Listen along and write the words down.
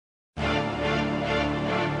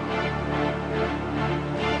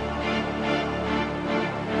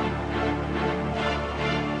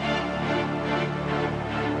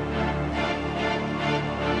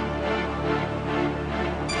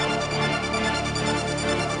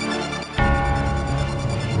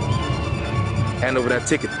Hand over that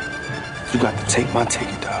ticket. You got to take my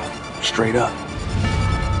ticket, dog. Straight up.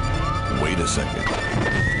 Wait a second.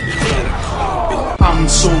 I'm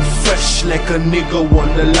so fresh like a nigga won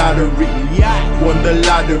the lottery. Won the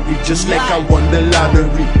lottery just like I won the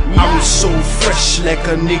lottery. I'm so fresh like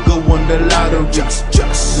a nigga won the lottery.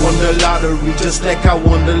 Won the lottery just like I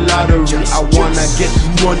won the lottery. I wanna get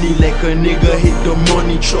money like a nigga hit the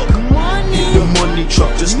money truck. Hit the money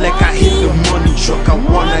truck just like I hit the money truck. I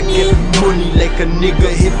wanna get money like a nigga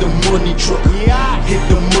hit the money truck. Hit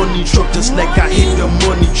the money truck just like I hit the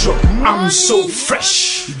money truck. I'm so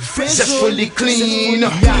fresh, zestfully clean.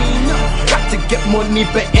 Got to get money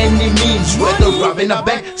by any means. Whether robbing a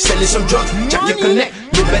bank, selling some drugs, check your connect.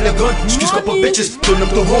 You better gun, squeeze couple bitches, turn them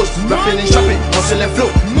to hoes, rapping and shopping, hustle and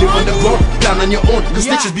flow. Live on the ground, plan on your own. Cause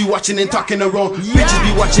snitches be watching and talking around. Bitches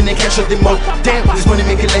be watching and cash out them out. Damn, this money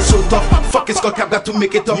make it life so tough. Fucking skull cap, got to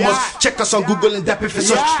make it a must. Check us on Google and dap if it's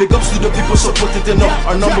such. Big ups to the people supporting to know.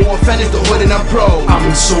 Our number one fan is the hood and I'm proud.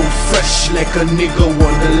 I'm so fresh like a nigga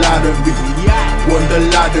won the lottery. Won the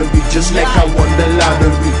lottery just like I won the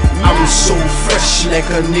lottery. I'm so fresh like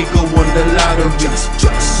a nigga won the lottery.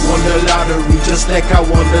 Won the lottery just like I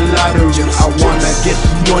won the lottery. I wanna get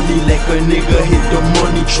money like a nigga hit the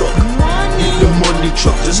money truck. Hit the money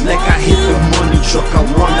truck just like I hit the money truck. I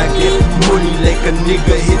wanna get money like a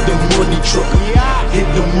nigga hit the money truck. Hit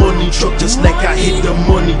the money truck just like I hit the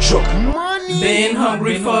money truck. Been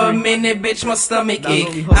hungry for a minute, bitch, my stomach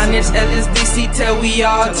ache. And it's LSDC till we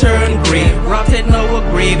all turn grey. Rotted now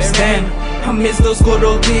a graves, damn. I miss those good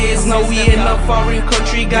old days. Now we in a foreign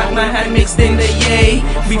country, got my hand mixed in the yay.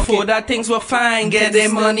 Before that things were fine,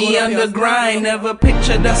 getting money on the grind. Never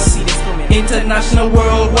pictured us international,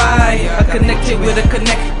 worldwide. I connected with a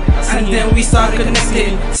connect, and then we start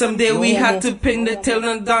connected. Someday we had to pin the tail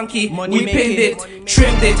on donkey. We pinned it,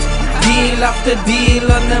 trimmed it, deal after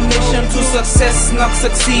deal on the mission to success, not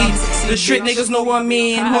succeed. The street niggas know what I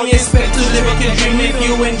mean. How you expect to live like a dream if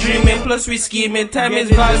you ain't dreaming? Plus we scheming, time is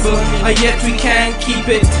valuable, and yet we can't keep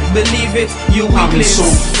it. Believe it, you weaklings. I'm so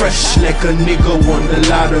fresh like a nigga won the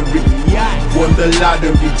lottery. Won the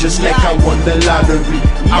lottery just like I won the lottery.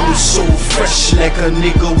 I'm so fresh like a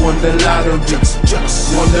nigga won the lottery.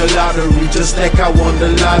 Won the lottery just like I won the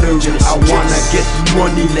lottery. I wanna get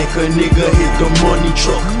money like a nigga hit the money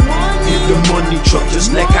truck. Hit the money truck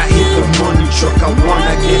just like I hit the money truck. I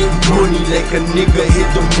wanna get money like a nigga hit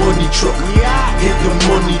the money truck. Hit the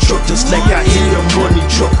money truck just like I hit the money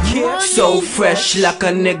truck. So fresh like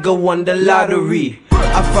a nigga won the lottery.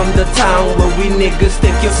 I'm from the town where we niggas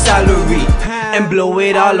take your salary and blow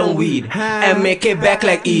it all on weed and make it back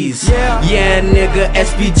like ease. Yeah, nigga,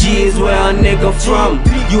 SPG is where a nigga from.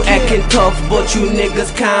 You acting tough, but you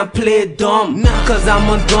niggas can't play dumb. Cause I'm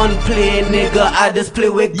a gunplay nigga, I just play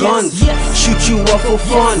with guns. Shoot you up for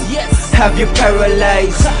fun, have you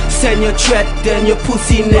paralyzed. Send your threat, then your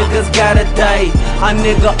pussy niggas gotta die. A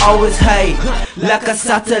nigga always high, like a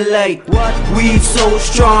satellite. Weed so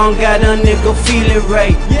strong, got a nigga feeling right.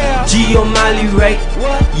 G O'Malley, right?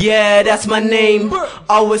 Yeah, that's my name.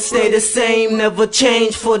 Always stay the same, never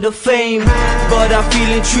change for the fame. But I'm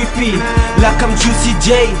feeling trippy, like I'm Juicy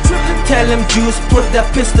J. Tell him Juice, put that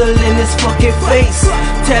pistol in his fucking face.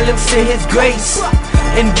 Tell him say his grace,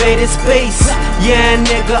 invaded space. Yeah,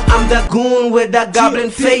 nigga, I'm that goon with that goblin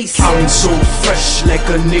face. I'm so fresh like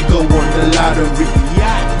a nigga won the lottery.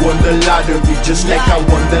 Won the lottery just like I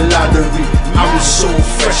won the lottery. I'm so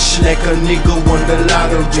fresh like a nigga won the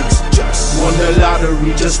lottery. Won the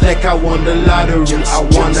lottery just like I won the lottery. I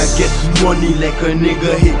wanna get money like a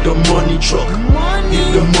nigga hit the money truck. Hit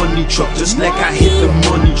the money truck just like I hit the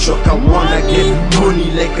money truck. I wanna get money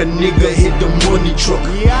like a nigga hit the money truck.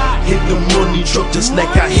 Hit the money truck just like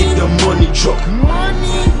I hit the money truck.